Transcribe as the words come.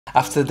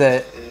After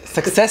the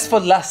successful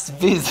last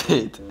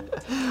visit,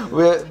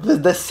 we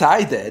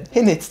decided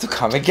he needs to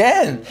come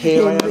again.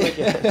 Here I am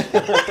again.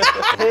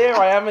 Here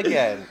I am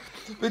again.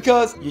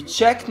 Because you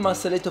checked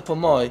Marcelito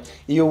Pomoy,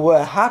 you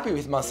were happy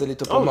with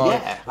Marcelito Pomoy. Oh,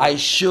 yeah. I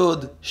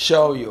should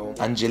show you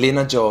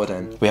Angelina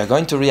Jordan. We are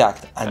going to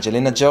react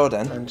Angelina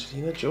Jordan.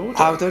 Angelina Jordan.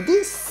 Out of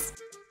this.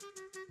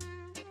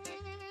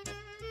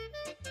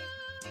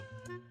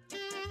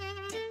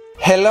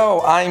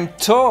 Hello, I'm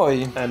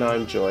Toy. And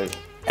I'm Joy.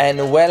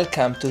 And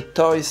welcome to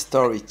Toy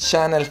Story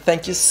channel.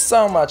 Thank you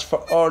so much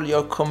for all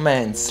your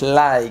comments,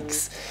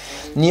 likes,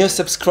 new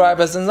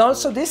subscribers, and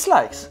also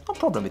dislikes. No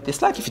problem with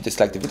dislike. If you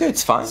dislike the video,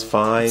 it's fine. It's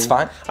fine. It's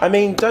fine. I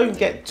mean, don't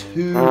get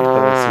too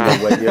personal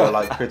when you're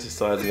like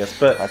criticising us,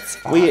 but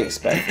we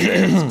expect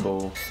it. It's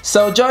cool.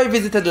 So Joy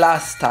visited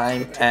last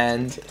time,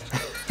 and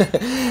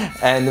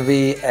and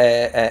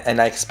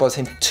I exposed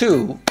him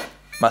to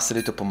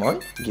Marcelito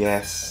Pomoy.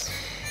 Yes.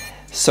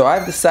 So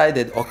I've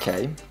decided,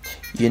 okay,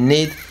 you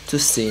need to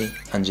see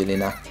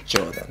Angelina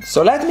Jordan.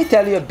 So let me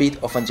tell you a bit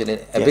of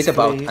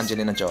about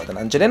Angelina Jordan.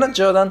 Angelina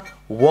Jordan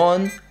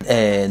won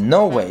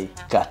Norway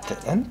Got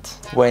Talent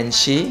when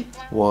she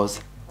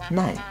was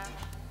 9.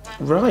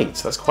 Right,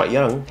 that's quite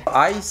young.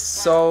 I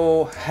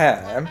saw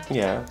her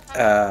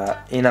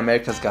in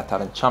America's Got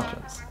Talent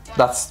Champions.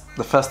 That's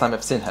the first time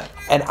I've seen her.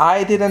 And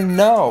I didn't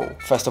know,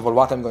 first of all,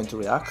 what I'm going to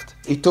react.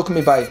 It took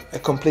me by a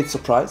complete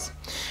surprise.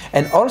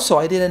 And also,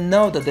 I didn't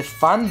know that the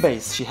fan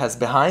base she has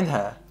behind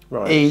her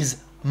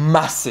is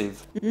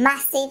massive.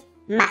 Massive,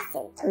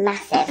 massive,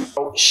 massive.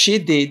 She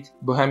did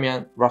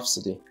Bohemian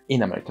Rhapsody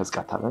in America's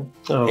Got Talent.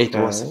 Okay. It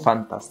was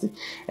fantastic.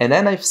 And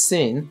then I've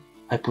seen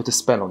I Put a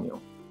Spell on You.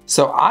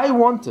 So I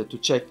wanted to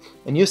check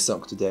a new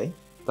song today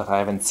that I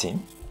haven't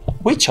seen.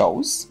 We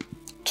chose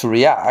to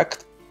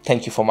react.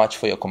 Thank you so much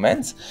for your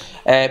comments.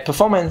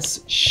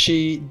 Performance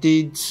she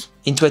did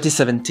in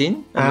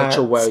 2017. I'm not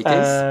sure where it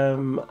is.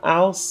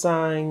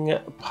 Allsang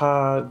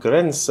på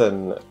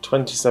Gränsen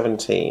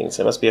 2017.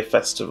 So it must be a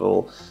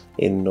festival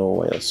in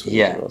Norway or Sweden.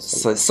 Yeah,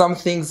 so some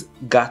things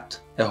got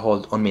a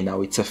hold on me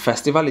now. It's a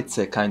festival, it's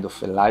a kind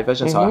of a live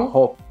version, so I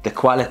hope the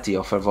quality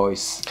of her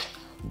voice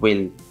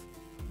will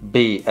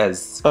be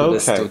as good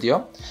as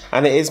studio.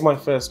 And it is my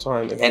first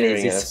time hearing it. And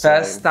it's his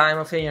first time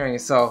of hearing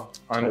it, so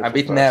I'm a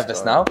bit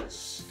nervous now.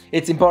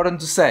 It's important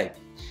to say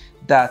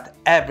that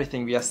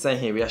everything we are saying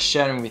here, we are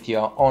sharing with you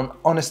our own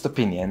honest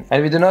opinion,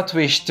 and we do not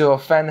wish to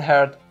offend,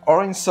 hurt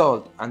or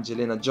insult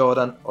Angelina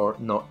Jordan or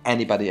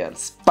anybody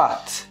else.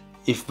 But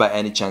if by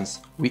any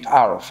chance we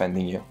are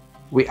offending you,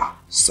 we are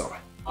sorry.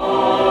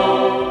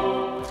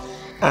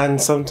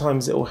 And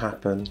sometimes it will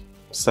happen.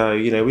 So,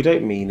 you know, we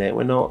don't mean it.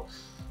 We're not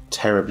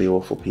terribly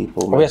awful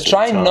people. We are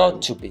trying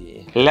not to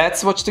be.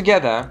 Let's watch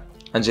together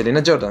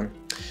Angelina Jordan.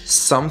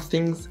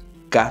 Something's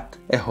got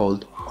a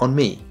hold on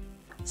me.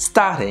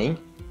 Starting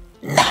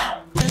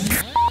now.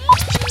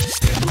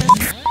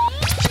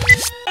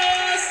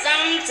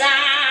 Sometimes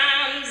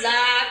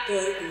I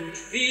couldn't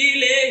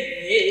feel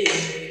it.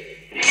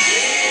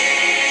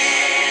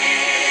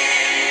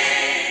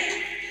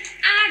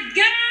 I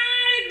got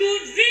a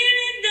good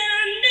feeling that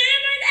I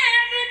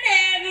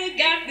never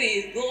got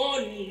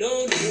before. No.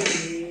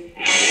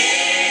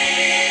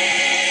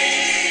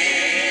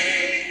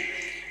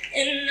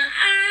 And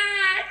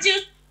I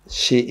just...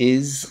 She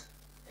is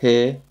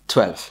here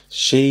 12.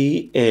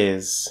 She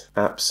is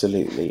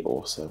absolutely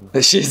awesome.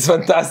 She's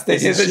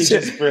fantastic, isn't she?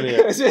 She's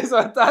brilliant. She's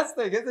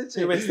fantastic, isn't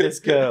she? Who is this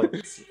girl?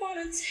 I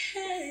wanna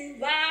tell you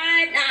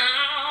right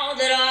now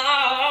that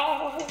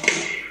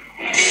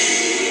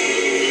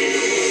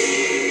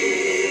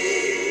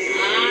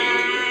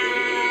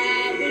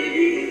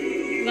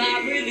I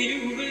really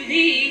do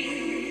believe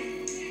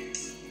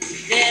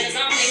that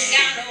something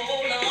got a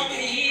hold on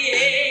me.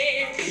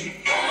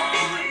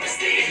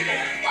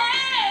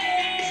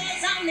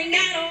 Something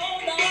got a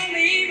hold on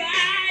me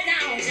right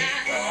now,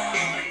 child.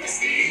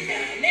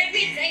 Let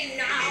me think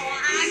now,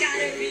 I got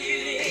a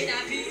feeling I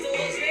feel so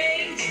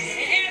strange,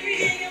 and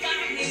everything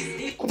about me.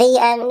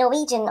 The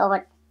Norwegian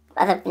or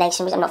other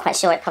nation, I'm not quite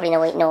sure, it probably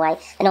Norway.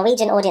 The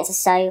Norwegian audience is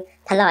so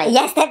polite.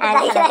 Yes, they're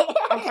polite.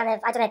 And kind of,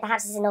 I don't know,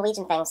 perhaps this is a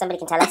Norwegian thing, somebody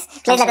can tell us.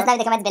 Please let us know in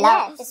the comments below.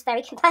 Yeah, just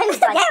very composed.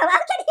 Like, Yeah, well, I'll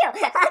get you.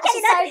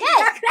 she's so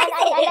good. And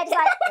they're just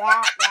like,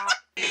 yeah.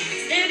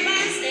 Step by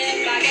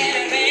step, I get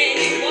a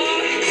ready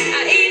walk.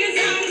 I even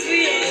sound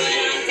sweeter when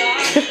I talk.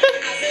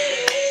 I said,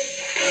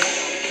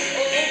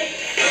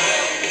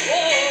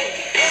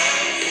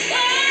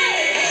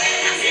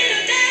 I said,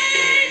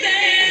 baby,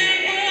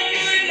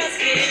 in my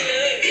skin.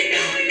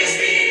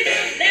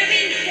 Let me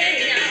tell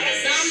you now,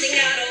 something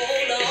got a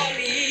hold on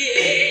me.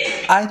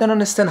 I don't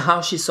understand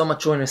how she's so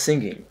mature in her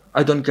singing.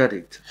 I don't get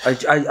it.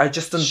 I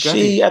just don't get it.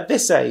 She, at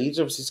this age,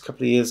 obviously it's a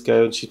couple of years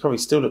ago, and she probably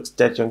still looks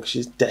dead young because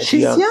she's dead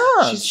young.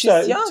 She's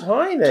so young.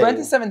 tiny.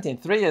 2017,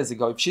 3 years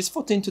ago. If she's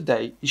 14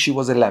 today, she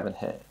was 11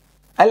 here.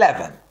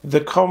 11.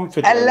 The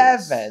confidence.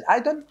 11. I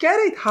don't get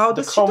it. How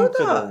does she do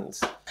that?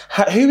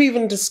 Who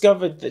even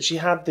discovered that she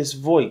had this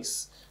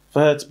voice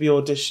for her to be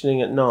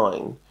auditioning at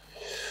 9?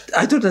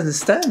 I don't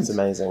understand. It's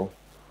amazing.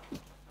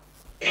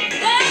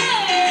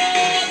 Oh,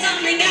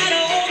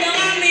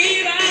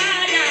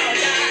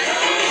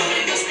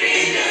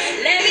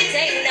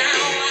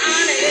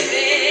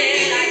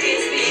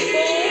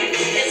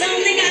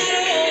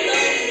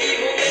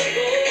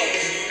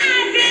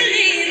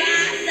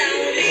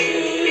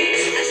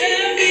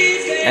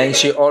 And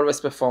she always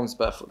performs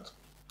barefoot.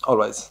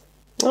 Always.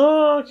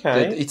 Oh,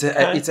 okay. It's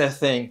a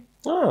thing.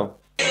 Oh.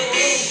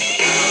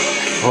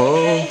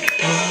 Oh.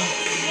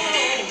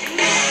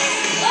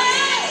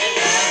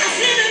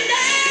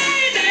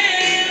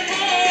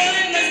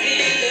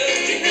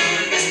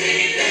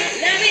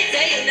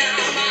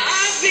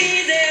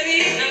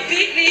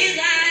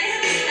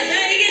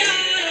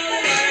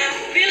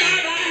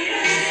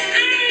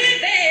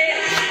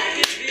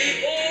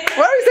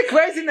 Where is the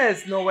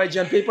craziness,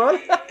 Norwegian people?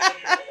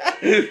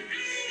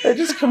 They're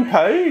just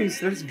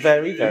composed. They're just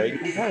very, very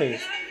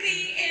composed.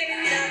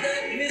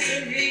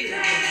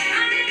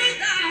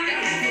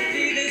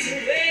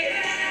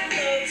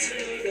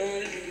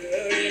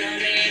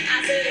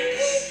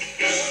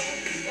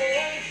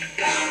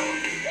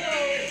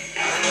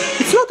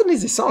 It's not an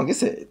easy song,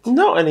 is it?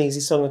 Not an easy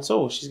song at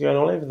all. She's going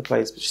all over the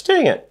place, but she's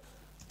doing it.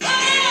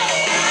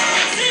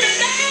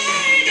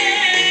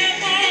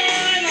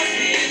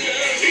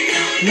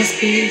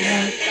 Must be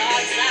that.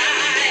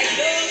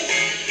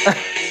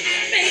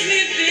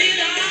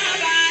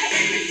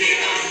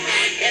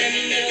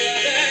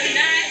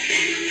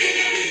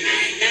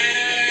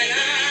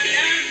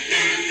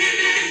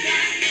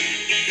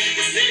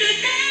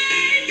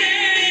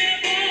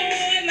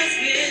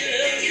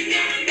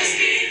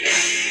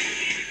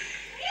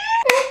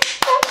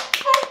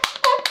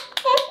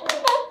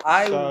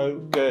 I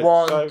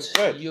want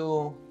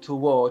you to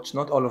watch,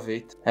 not all of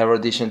it, her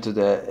audition to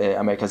the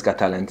America's Got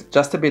Talent.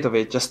 Just a bit of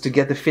it, just to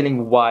get the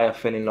feeling why I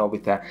fell in love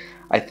with her.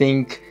 I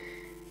think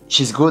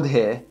she's good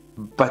here,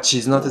 but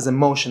she's not as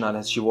emotional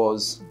as she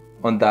was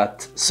on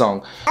that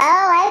song.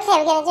 Oh, okay,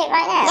 we're gonna do it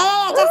right now.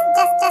 Yeah,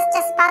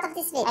 just part of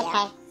this video.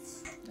 Okay.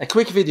 A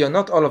quick video,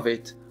 not all of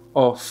it,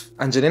 of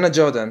Angelina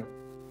Jordan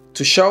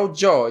to show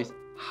Joy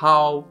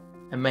how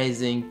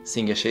amazing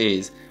singer she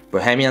is.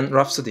 Bohemian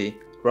Rhapsody.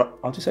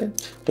 How to say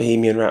it?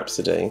 Bohemian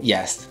Rhapsody.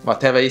 Yes,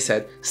 whatever he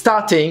said.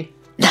 Starting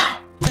now. How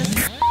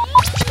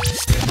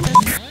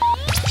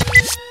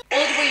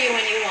old were you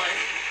when you won?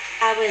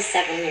 I was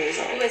 7 years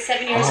old. You were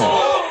 7 years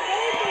old.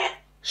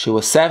 She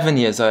was 7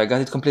 years old. I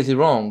got it completely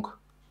wrong.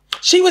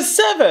 She was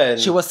 7.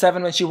 She was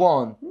 7 when she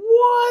won.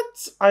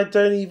 What? I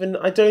don't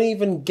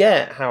even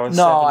get how a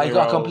 7-year-old. No,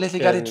 I completely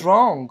got it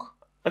wrong.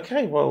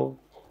 Okay, well.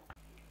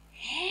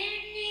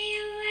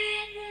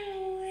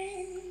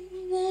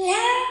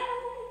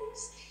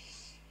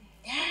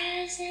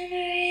 Doesn't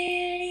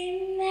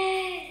really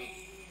matter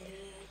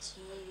to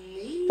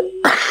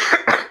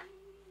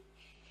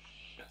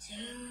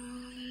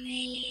me.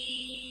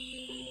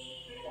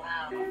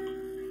 Wow.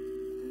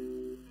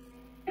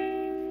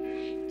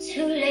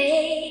 Too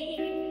late.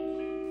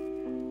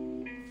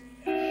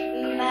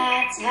 My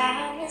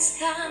time has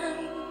come.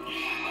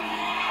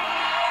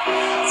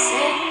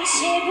 Sudden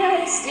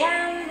shivers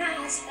down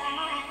my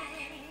spine.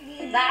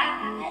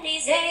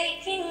 Body's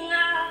aching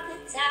all the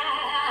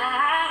time.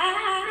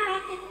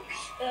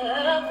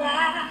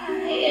 About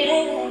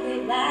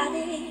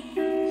everybody,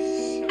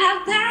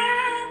 I've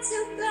got to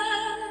go.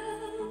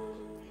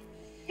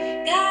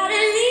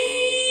 Gotta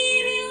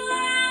leave you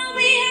all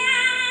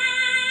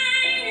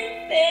behind and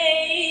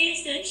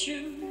face the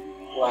truth.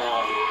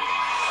 Wow.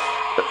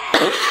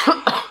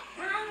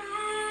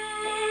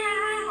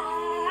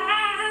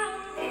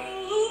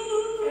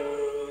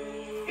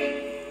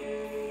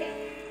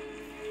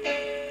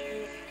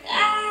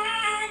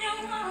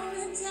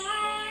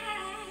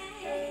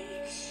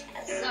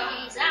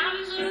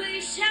 Sometimes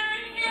wish I'd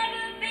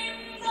never been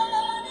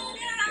born to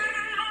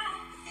die.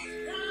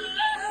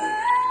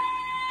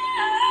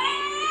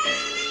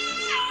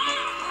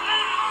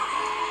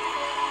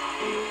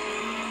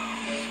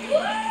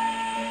 Oh,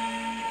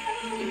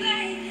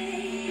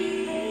 baby,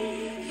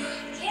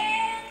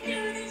 can't do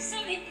this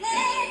on me,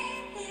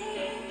 baby.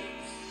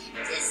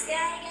 Just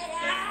gotta get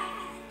out,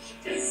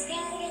 just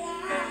gotta get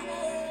out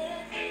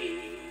of here.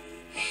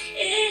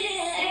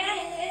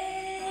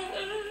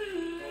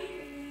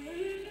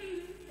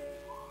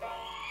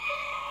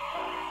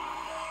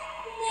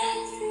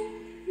 Nothing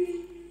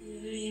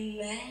really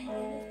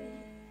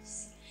matters.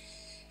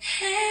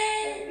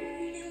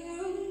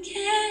 Anyone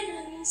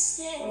can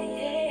say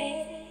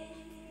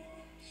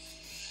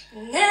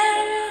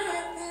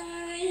nothing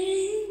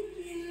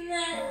really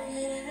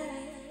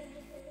matters.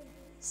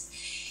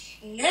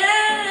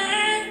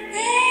 Nothing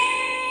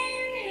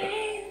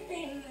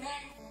really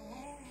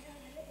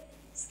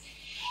matters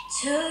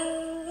to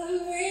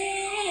me.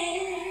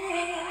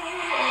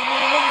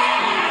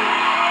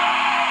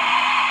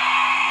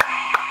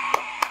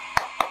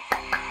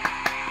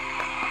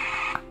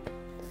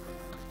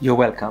 You're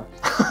welcome.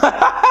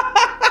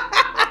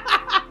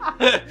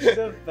 She's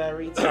a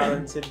very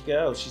talented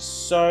girl. She's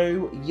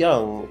so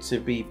young to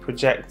be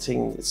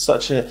projecting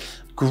such a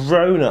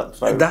grown-up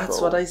vocal.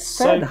 That's what I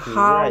said. So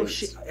how great.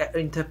 she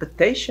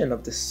interpretation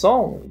of the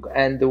song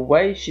and the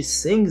way she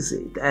sings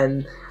it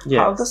and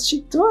how does she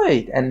do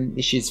it?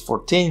 And she's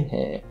 14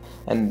 here,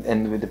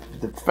 and with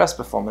the first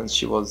performance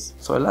she was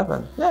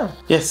 11. Yeah.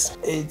 Yes.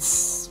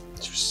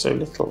 She was so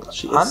little.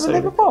 She is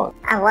unbelievable.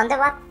 I wonder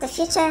what the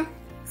future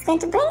is going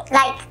to bring.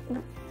 Like,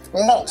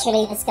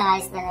 literally the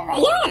sky's the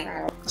limit.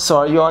 Yeah. So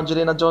are you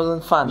Angelina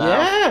Jordan fan now?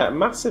 Yeah,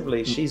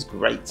 massively. She's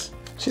great.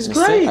 She's You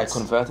great. see, I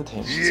converted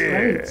him.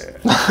 Great.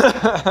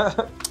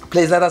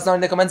 Please let us know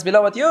in the comments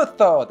below what you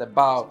thought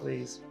about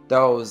Please.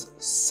 those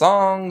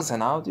songs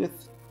and how do you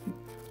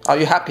are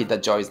you happy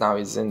that Joyce now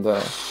is in the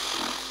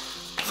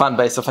fan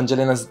base of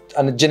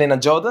Angelina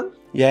Jordan?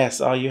 Yes.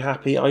 Are you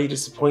happy? Are you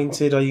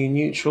disappointed? Are you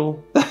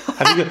neutral?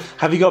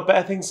 Have you got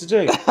better things to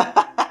do?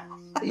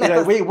 You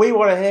know, we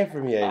want to hear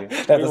from you.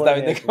 Let us know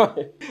in the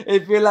comments.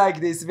 If you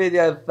like this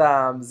video,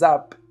 thumbs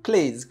up.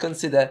 Please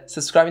consider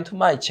subscribing to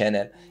my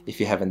channel if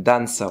you haven't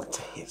done so.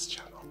 His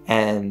channel.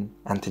 And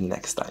until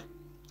next time,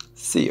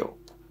 see you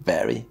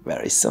very,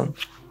 very soon.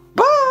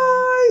 Bye!